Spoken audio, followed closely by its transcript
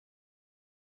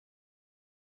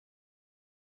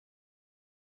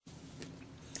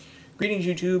Greetings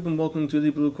YouTube and welcome to the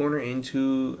Blue Corner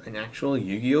into an actual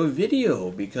Yu-Gi-Oh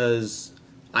video because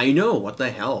I know, what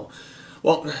the hell.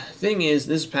 Well, thing is,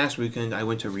 this past weekend I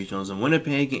went to regionals in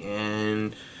Winnipeg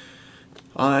and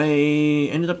I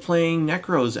ended up playing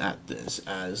Nekroz at this,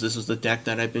 as this is the deck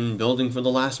that I've been building for the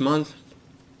last month.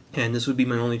 And this would be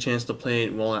my only chance to play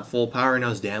it while at full power, and I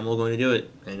was damn well going to do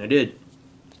it, and I did.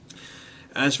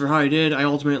 As for how I did, I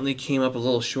ultimately came up a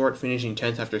little short, finishing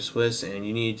 10th after Swiss, and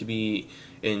you needed to be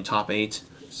in top 8,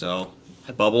 so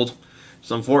I bubbled. It's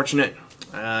unfortunate.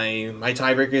 My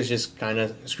tiebreakers just kind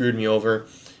of screwed me over,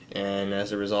 and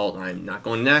as a result, I'm not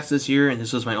going next this year, and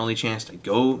this was my only chance to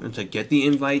go and to get the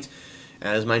invite,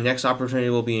 as my next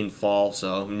opportunity will be in fall,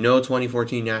 so no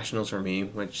 2014 Nationals for me,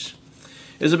 which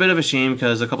is a bit of a shame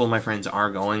because a couple of my friends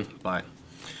are going, but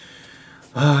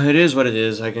it is what it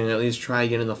is. I can at least try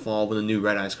again in the fall when the new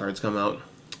Red Eyes cards come out,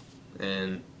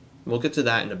 and we'll get to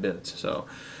that in a bit. So,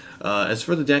 as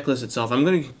for the deck list itself, I'm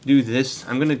going to do this.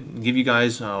 I'm going to give you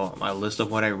guys a list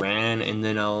of what I ran, and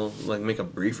then I'll make a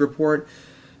brief report.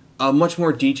 A much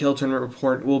more detailed tournament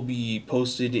report will be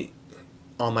posted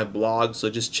on my blog, so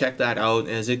just check that out,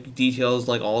 as it details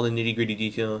all the nitty-gritty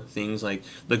detail things, like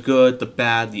the good, the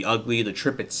bad, the ugly, the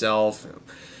trip itself,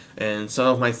 and some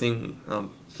of my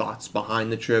thoughts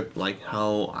behind the trip, like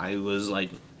how I was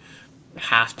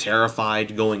half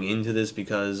terrified going into this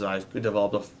because I've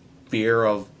developed a fear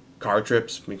of car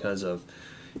trips because of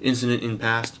incident in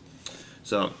past.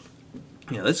 So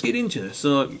yeah, let's get into this.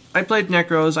 So I played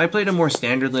Nekroz. I played a more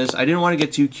standard list. I didn't want to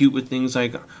get too cute with things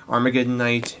like Armageddon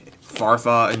Knight,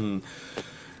 Farfa, and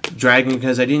Dragon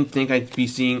because I didn't think I'd be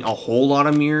seeing a whole lot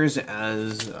of mirrors,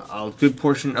 as a good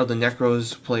portion of the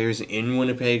Nekroz players in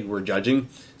Winnipeg were judging.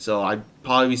 So I'd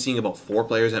probably be seeing about 4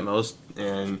 players at most,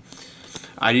 and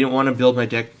I didn't want to build my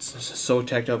deck so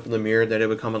teched up for the mirror that it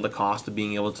would come at the cost of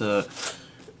being able to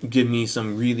give me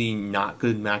some really not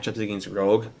good matchups against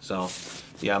Rogue. So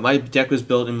yeah, my deck was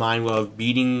built in mind of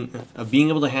being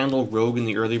able to handle Rogue in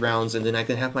the early rounds, and then I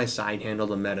could have my side handle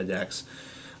the meta decks.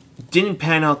 Didn't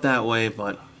pan out that way,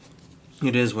 but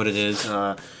it is what it is.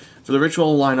 For the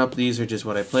ritual lineup, these are just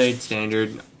what I played.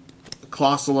 Standard.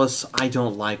 Colossalus, I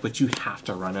don't like, but you have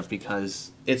to run it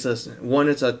because it's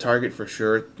a target for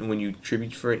sure when you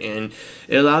tribute for it, and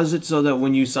it allows it so that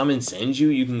when you summon Send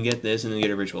you can get this and then get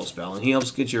a ritual spell, and he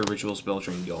helps get your ritual spell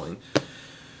train going.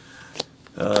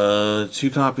 2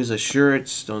 copies of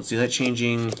Shurits, don't see that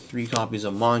changing. 3 copies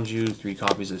of Manju, 3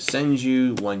 copies of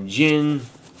Senju, 1 Jin.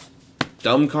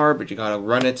 Dumb card, but you gotta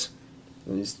run it.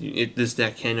 This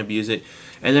deck can abuse it.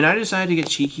 And then I decided to get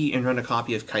cheeky and run a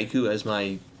copy of Kaiku as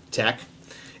my tech.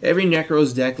 Every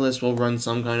Nekroz deck list will run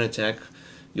some kind of tech.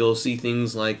 You'll see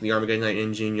things like the Armageddon Knight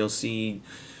engine, you'll see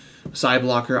Side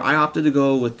Blocker. I opted to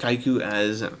go with Kaiku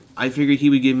as I figured he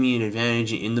would give me an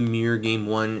advantage in the mirror game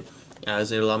 1,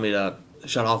 as it allowed me to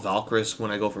shut off Valkyris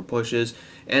when I go for pushes,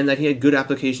 and that he had good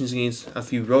applications against a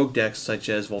few rogue decks such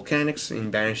as Volcanics in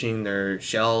banishing their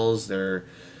shells, their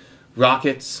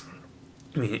rockets,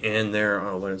 and their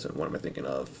what am I thinking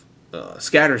of?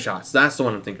 Scatter shots. That's the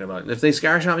one I'm thinking about. If they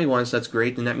scatter shot me once, that's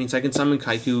great. Then that means I can summon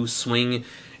Kaiku, swing,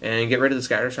 and get rid of the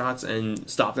scatter shots and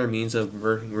stop their means of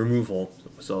removal.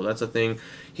 So that's a thing.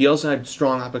 He also had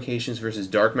strong applications versus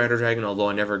Dark Matter Dragon, although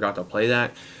I never got to play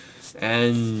that.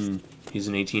 And he's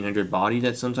an 1800 body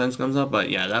that sometimes comes up. But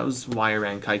yeah, that was why I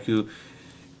ran Kaiku.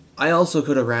 I also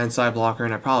could have ran Side Blocker,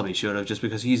 and I probably should have, just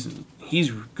because he's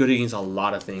good against a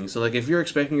lot of things. So if you're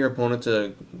expecting your opponent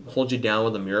to hold you down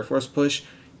with a Mirror Force push,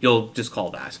 you'll just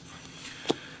call that.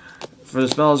 For the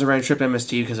spells, I ran Trip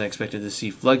MST because I expected to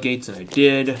see Floodgates, and I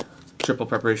did. Triple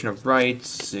Preparation of Rites,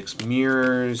 6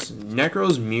 Mirrors.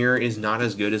 Nekroz Mirror is not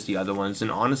as good as the other ones, and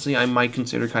honestly, I might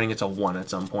consider cutting it to 1 at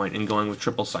some point and going with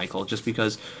Triple Cycle, just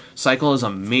because Cycle is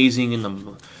amazing in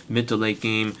the mid to late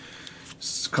game.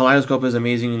 Kaleidoscope is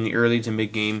amazing in the early to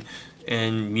mid game,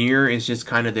 and Mirror is just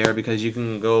kind of there because you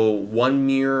can go 1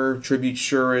 Mirror, Tribute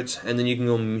Shurit, and then you can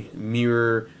go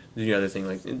Mirror the other thing.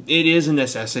 It is a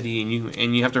necessity,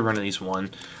 and you have to run at least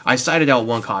 1. I sided out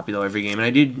 1 copy though every game,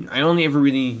 and I only ever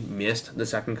really missed the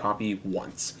second copy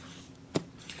once.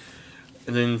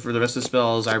 And then for the rest of the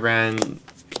spells, I ran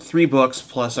 3 books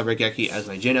plus a Regeki as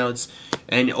my Jin outs.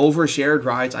 And over Shared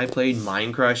Rides, I played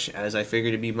Mind Crush, as I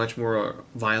figured it'd be much more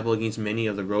viable against many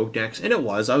of the rogue decks, and it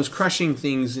was. I was crushing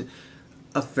things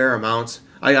a fair amount.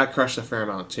 I got crushed a fair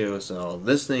amount too, so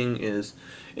this thing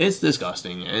it's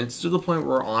disgusting, and it's to the point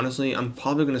where, honestly, I'm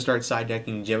probably going to start side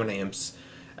decking Gemini Imps,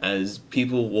 as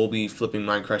people will be flipping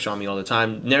Mind Crush on me all the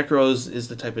time. Nekroz is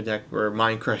the type of deck where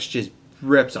Mind Crush just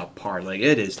rips apart.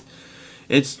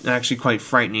 It's actually quite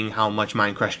frightening how much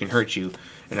Mind Crush can hurt you.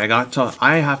 And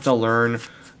I have to learn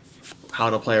how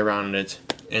to play around it,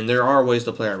 and there are ways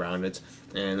to play around it,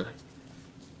 and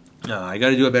I got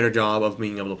to do a better job of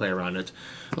being able to play around it.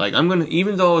 Like,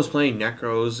 even though I was playing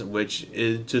Nekroz, which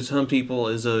is, to some people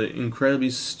is an incredibly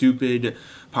stupid,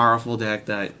 powerful deck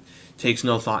that takes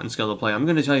no thought and skill to play, I'm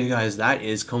gonna tell you guys that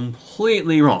is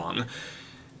completely wrong.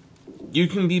 You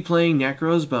can be playing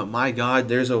Nekroz, but my god,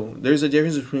 there's a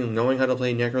difference between knowing how to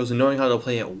play Nekroz and knowing how to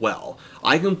play it well.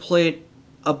 I can play it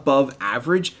above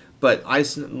average, but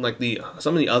some of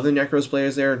the other Nekroz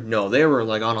players there, no, they were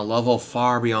like on a level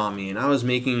far beyond me, and I was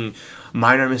making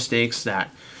minor mistakes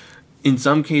that in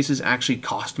some cases actually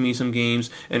cost me some games.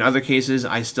 In other cases,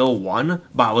 I still won,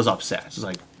 but I was upset. It's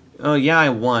like, oh yeah, I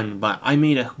won, but I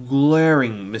made a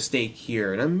glaring mistake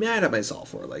here, and I'm mad at myself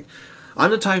for it. Like, I'm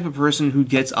the type of person who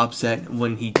gets upset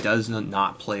when he does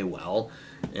not play well,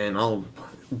 and I'll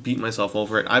beat myself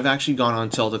over it. I've actually gone on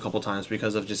tilt a couple times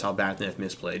because of just how badly I've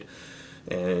misplayed,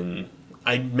 and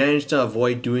I managed to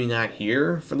avoid doing that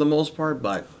here for the most part,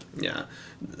 but yeah,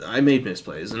 I made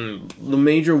misplays, and the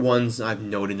major ones I've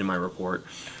noted in my report.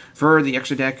 For the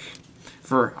extra deck,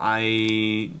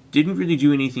 I didn't really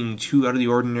do anything too out of the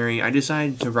ordinary. I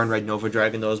decided to run Red Nova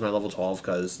Dragon. That was my level 12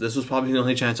 because this was probably the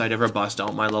only chance I'd ever bust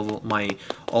out my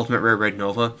ultimate rare Red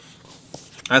Nova.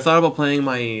 I thought about playing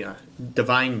my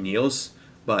Divine Neos,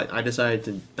 but I decided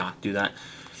to not do that.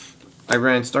 I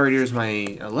ran Starters my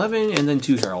 11 and then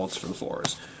 2 Heralds for the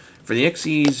 4s. For the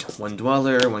Xyz, 1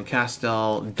 Dweller, 1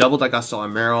 Castel, double Digestal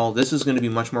and Meryl. This is going to be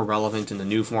much more relevant in the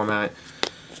new format.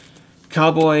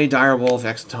 Cowboy, Direwolf,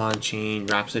 Exciton, Chain,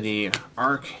 Rhapsody,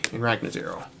 Arc, and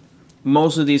Ragnazero.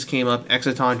 Most of these came up.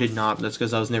 Exciton did not. That's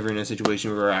because I was never in a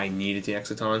situation where I needed the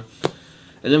Exciton.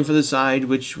 And then for the side,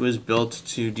 which was built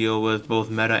to deal with both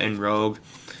meta and rogue,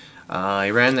 I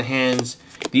ran the hands.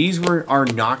 These are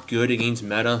not good against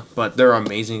meta, but they're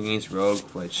amazing against rogue,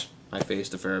 which I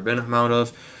faced a fair amount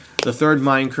of. The third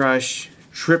Mind Crush,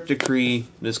 Trip Decree.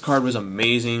 This card was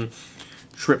amazing.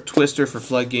 Trip Twister for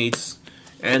Floodgates,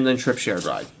 and then Trip Shared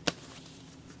Ride.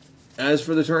 As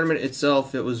for the tournament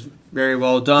itself, it was very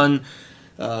well done.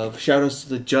 Shoutouts to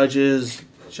the judges,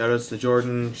 shoutouts to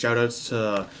Jordan, shoutouts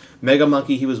to Mega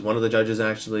Monkey, he was one of the judges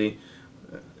actually,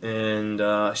 and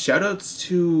shoutouts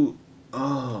to,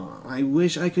 I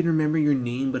wish I could remember your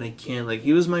name, but I can't. Like,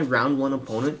 he was my round 1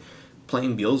 opponent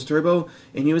playing Beals Turbo,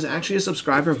 and he was actually a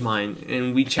subscriber of mine,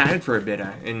 and we chatted for a bit,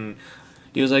 and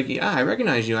he was like, yeah, I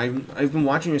recognize you. I've been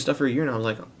watching your stuff for a year, and I was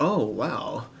like, oh,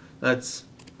 wow. Wow.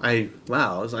 I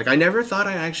was like, I never thought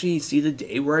I'd actually see the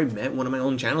day where I met one of my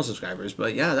own channel subscribers.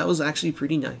 But yeah, that was actually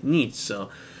pretty neat. So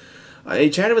I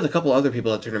chatted with a couple other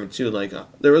people at the tournament too. Like,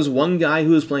 there was one guy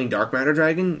who was playing Dark Matter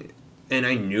Dragon, and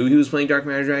I knew he was playing Dark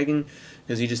Matter Dragon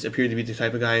because he just appeared to be the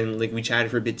type of guy, and like we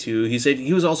chatted for a bit too. He said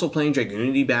he was also playing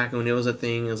Dragoonity back when it was a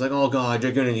thing. It was like, oh god,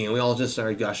 Dragoonity, and we all just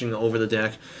started gushing over the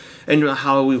deck. And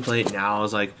how we play it now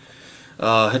is like,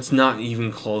 it's not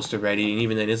even close to ready, and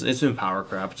even then it's been power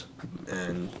crept,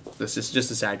 and this is just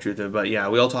the sad truth of it. But yeah,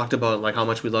 we all talked about like how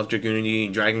much we love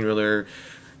Dragoonity, Dragon Ruler,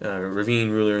 Ravine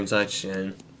Ruler and such,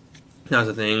 and that was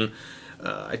the thing.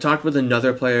 I talked with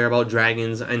another player about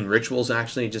dragons and rituals,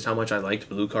 actually, just how much I liked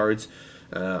blue cards.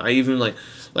 I even like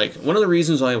one of the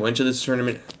reasons why I went to this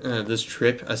tournament, this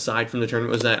trip, aside from the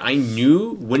tournament, was that I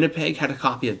knew Winnipeg had a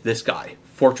copy of this guy,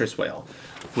 Fortress Whale,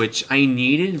 which I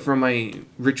needed for my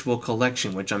ritual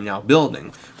collection, which I'm now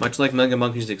building. Much like Mega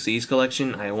Monkey's Xyz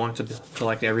collection, I want to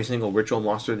collect every single ritual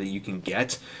monster that you can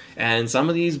get, and some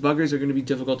of these buggers are going to be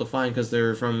difficult to find because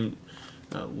they're from,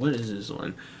 what is this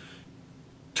one?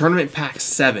 Tournament Pack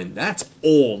 7. That's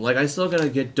old. Like, I still gotta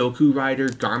get Doku Rider,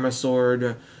 Garma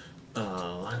Sword,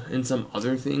 and some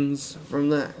other things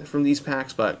from these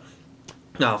packs, but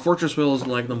no, Fortress Whale is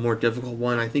like the more difficult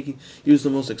one. I think he was the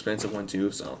most expensive one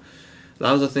too, so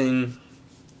that was a thing.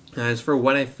 As for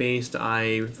what I faced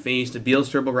Beals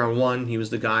Turbo round 1. He was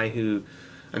the guy who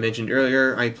I mentioned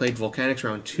earlier. I played Volcanics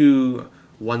round 2,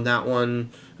 won that one.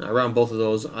 Around both of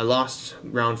those. I lost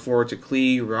round 4 to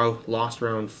Klee, lost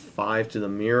round 5 to the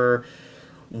Mirror.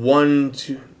 Round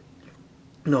 3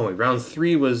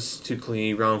 was to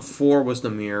Klee, round 4 was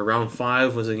the Mirror, round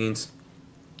 5 was against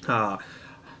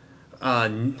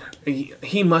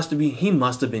he must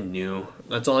have been new.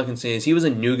 That's all I can say is he was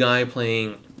a new guy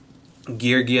playing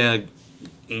Gear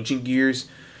Ancient Gears.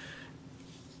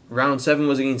 Round 7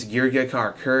 was against Gear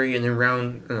Karakuri, and then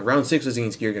round 6 was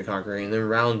against Gear Karakuri, and then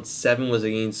round 7 was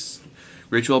against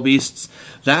Ritual Beasts.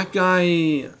 That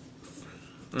guy,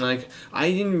 like,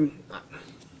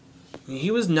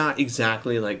 he was not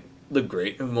exactly like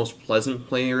the most pleasant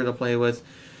player to play with,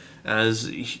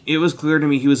 as it was clear to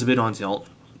me he was a bit on tilt.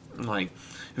 Like,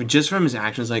 just from his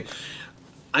actions, like,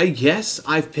 I guess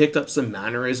I've picked up some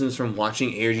mannerisms from watching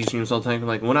ARG streams all the time.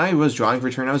 Like, when I was drawing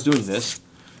for turn, I was doing this,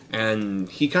 and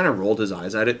he kind of rolled his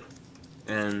eyes at it.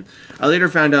 And I later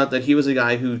found out that he was a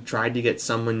guy who tried to get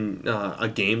someone a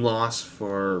game loss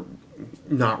for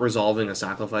not resolving a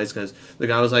sacrifice, because the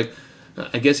guy was like,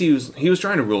 I guess he was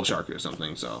trying to rule shark or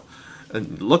something. So,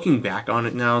 looking back on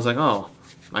it now, I was like, oh,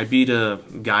 I beat a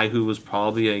guy who was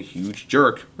probably a huge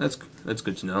jerk. That's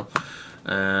good to know.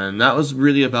 And that was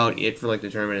really about it for like the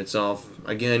tournament itself.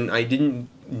 Again, I didn't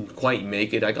quite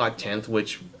make it. I got 10th,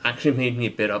 which actually made me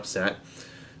a bit upset.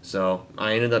 So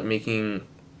I ended up making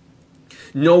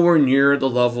nowhere near the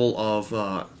level of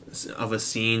a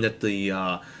scene that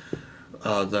the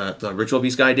Ritual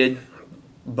Beast guy did.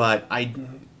 But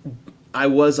I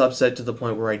was upset to the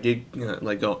point where I did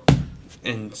like go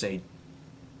and say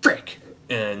frick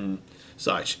and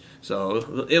such.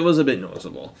 So it was a bit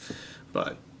noticeable.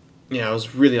 But yeah, I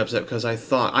was really upset because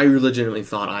I legitimately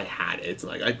thought I had it.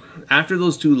 Like, after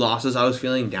those 2 losses, I was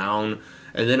feeling down,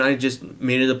 and then I just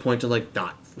made it a point to like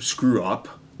not screw up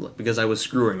because I was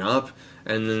screwing up,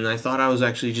 and then I thought I was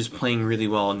actually just playing really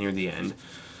well near the end.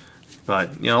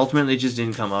 But you know, ultimately, it just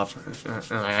didn't come up.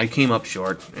 I came up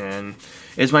short, and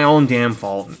it's my own damn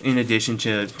fault. In addition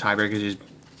to tiebreakers just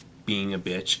being a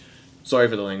bitch. Sorry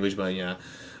for the language, but yeah,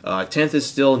 10th is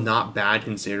still not bad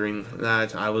considering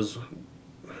that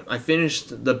I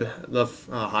finished the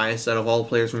highest out of all the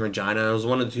players from Regina. I was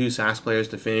one of the 2 SAS players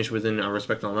to finish within a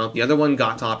respectable amount. The other one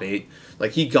got top 8.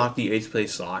 Like, he got the 8th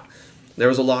place slot. There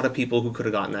was a lot of people who could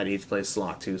have gotten that 8th place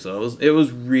slot too, so it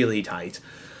was really tight.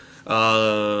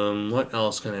 What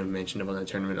else can I mention about that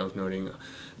tournament I was noting?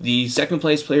 The 2nd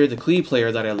place player, the Klee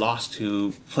player that I lost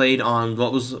to, played on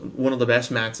what was one of the best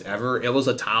mats ever. It was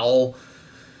a towel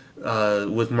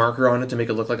with marker on it to make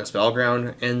it look like a spell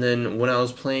ground. And then when I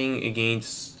was playing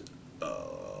against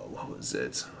what was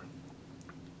it?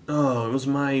 Oh, it was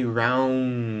my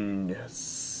round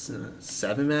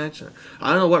 7 match. I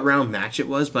don't know what round match it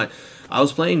was, but I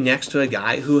was playing next to a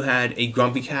guy who had a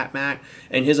Grumpy Cat mat,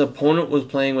 and his opponent was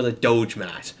playing with a Doge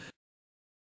mat.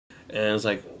 And I was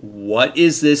like, what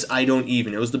is this? I don't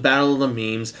even. It was the battle of the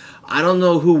memes. I don't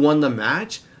know who won the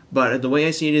match, but the way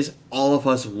I see it is all of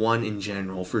us won in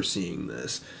general for seeing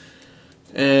this.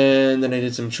 And then I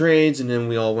did some trades, and then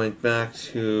we all went back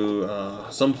to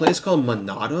some place called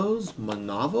Manavos?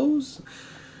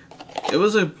 It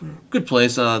was a good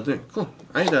place. I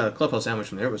had a clubhouse sandwich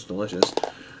from there. It was delicious.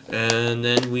 And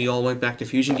then we all went back to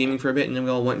Fusion Gaming for a bit, and then we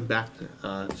all went back to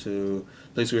the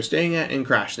place we were staying at and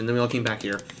crashed. And then we all came back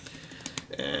here.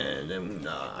 And then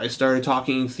I started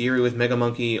talking theory with Mega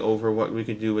Monkey over what we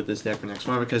could do with this deck for next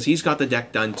month, because he's got the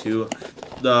deck done too.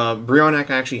 The Brio deck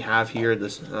I actually have here, the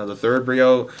 3rd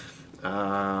Brio,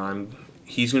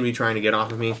 he's going to be trying to get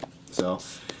off of me. So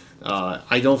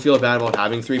I don't feel bad about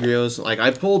having 3 Brios. Like,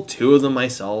 I pulled 2 of them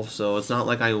myself, so it's not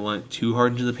like I went too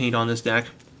hard into the paint on this deck.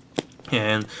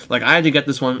 And like, I had to get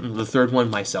this one, the 3rd one,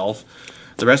 myself.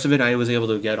 The rest of it I was able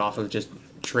to get off of just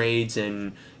trades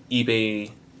and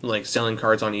eBay, like selling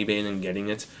cards on eBay and then getting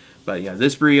it. But yeah,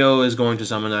 this Brio is going to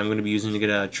someone that I'm going to be using to get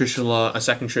a Trishula, a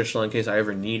second Trishula in case I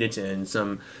ever need it, and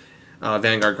some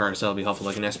Vanguard cards that'll be helpful,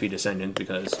 like an SP Descendant,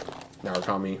 because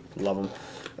Narukami, love them.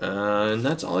 And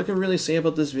that's all I can really say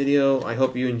about this video. I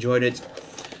hope you enjoyed it.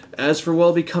 As for what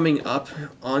will be coming up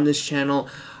on this channel,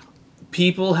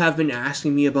 people have been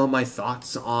asking me about my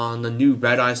thoughts on the new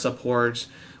Red Eye support,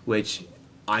 which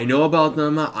I know about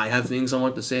them. I have things I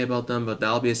want to say about them, but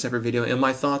that'll be a separate video. And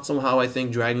my thoughts on how I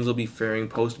think Dragons will be faring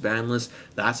post-banless,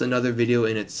 that's another video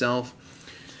in itself.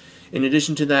 In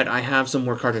addition to that, I have some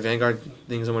more Card of Vanguard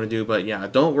things I want to do, but yeah,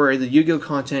 don't worry, the Yu-Gi-Oh!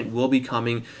 Content will be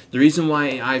coming. The reason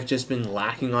why I've just been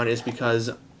lacking on it is because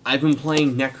I've been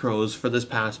playing Nekroz for this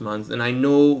past month, and I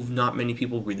know not many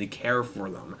people really care for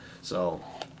them. So,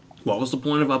 what was the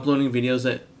point of uploading videos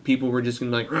that people were just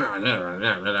going to be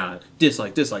like,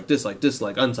 dislike, dislike, dislike,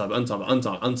 dislike, unsub, unsub,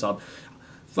 unsub, unsub.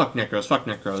 Fuck Nekroz, fuck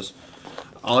Nekroz.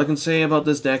 All I can say about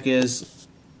this deck is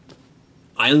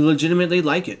I legitimately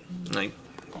like it. Like,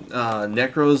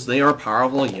 Nekroz, they are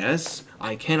powerful, yes.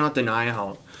 I cannot deny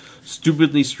how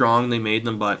stupidly strong they made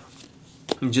them, but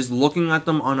just looking at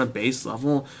them on a base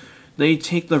level, they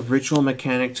take the ritual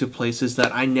mechanic to places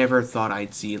that I never thought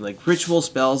I'd see. Like ritual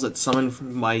spells that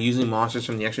summon by using monsters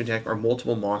from the extra deck or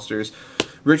multiple monsters.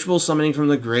 Ritual summoning from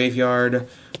the graveyard.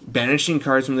 Banishing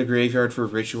cards from the graveyard for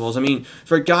rituals. I mean,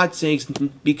 for God's sakes,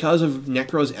 because of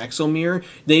Nekroz Exomirror,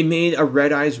 they made a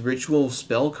Red Eyes ritual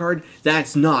spell card.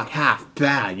 That's not half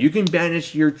bad. You can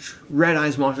banish your Red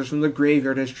Eyes monsters from the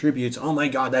graveyard as tributes. Oh my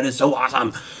god, that is so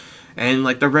awesome. And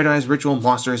like the Red Eyes Ritual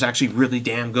Monster is actually really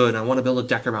damn good. I want to build a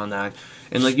deck around that.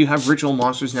 And like you have ritual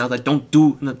monsters now that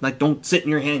don't sit in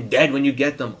your hand dead when you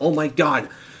get them. Oh my god.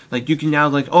 Like you can now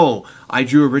like, oh, I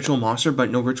drew a ritual monster but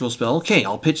no ritual spell. Okay,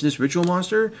 I'll pitch this ritual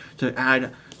monster to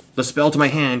add the spell to my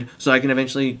hand so I can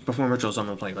eventually perform rituals on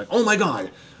the play. Like, oh my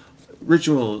god.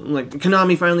 Ritual, like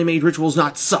Konami finally made rituals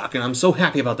not suck, and I'm so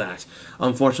happy about that.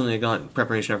 Unfortunately, I got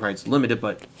Preparation of Rites limited,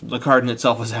 but the card in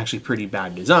itself was actually pretty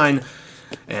bad design,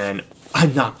 and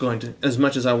I'm not going to, as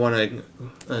much as I want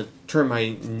to turn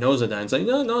my nose at that and say,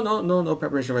 no,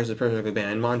 Preparation of Rites is perfectly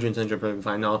banned, Mondrian Central perfectly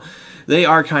fine. No, they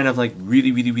are kind of like really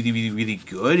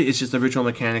good. It's just the ritual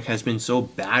mechanic has been so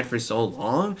bad for so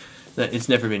long that it's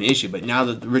never been an issue. But now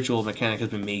that the ritual mechanic has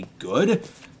been made good,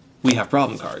 we have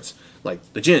problem cards.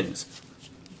 Like the Jins.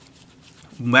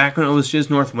 Back when it was just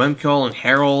North Wemkill and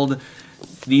Herald,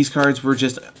 these cards were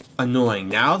just annoying.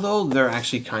 Now, though, they're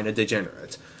actually kind of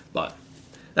degenerate. But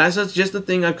that's just the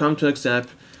thing I've come to accept.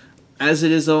 As it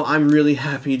is, though, I'm really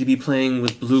happy to be playing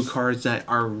with blue cards that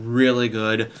are really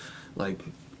good. Like,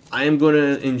 I'm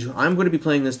going to be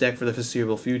playing this deck for the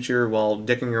foreseeable future while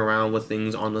dicking around with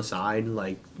things on the side,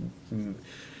 like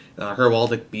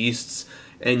Heraldic Beasts.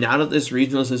 And now that this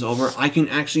regionals is over, I can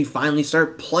actually finally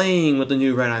start playing with the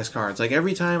new Red Eyes cards. Like,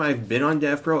 every time I've been on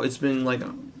DevPro, it's been like,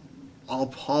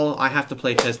 I have to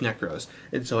play test Nekroz.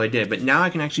 And so I did. But now I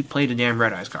can actually play the damn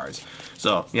Red Eyes cards.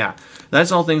 So, yeah.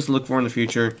 That's all things to look for in the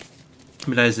future.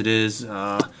 But as it is,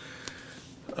 yeah.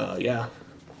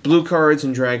 Blue cards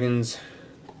and dragons.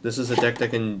 This is a deck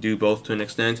that can do both to an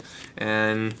extent.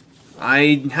 And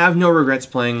I have no regrets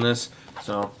playing this.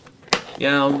 So,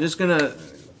 yeah, I'm just going to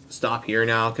stop here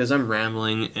now because I'm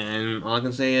rambling, and all I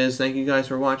can say is thank you guys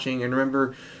for watching, and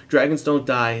remember, dragons don't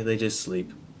die, they just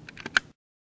sleep.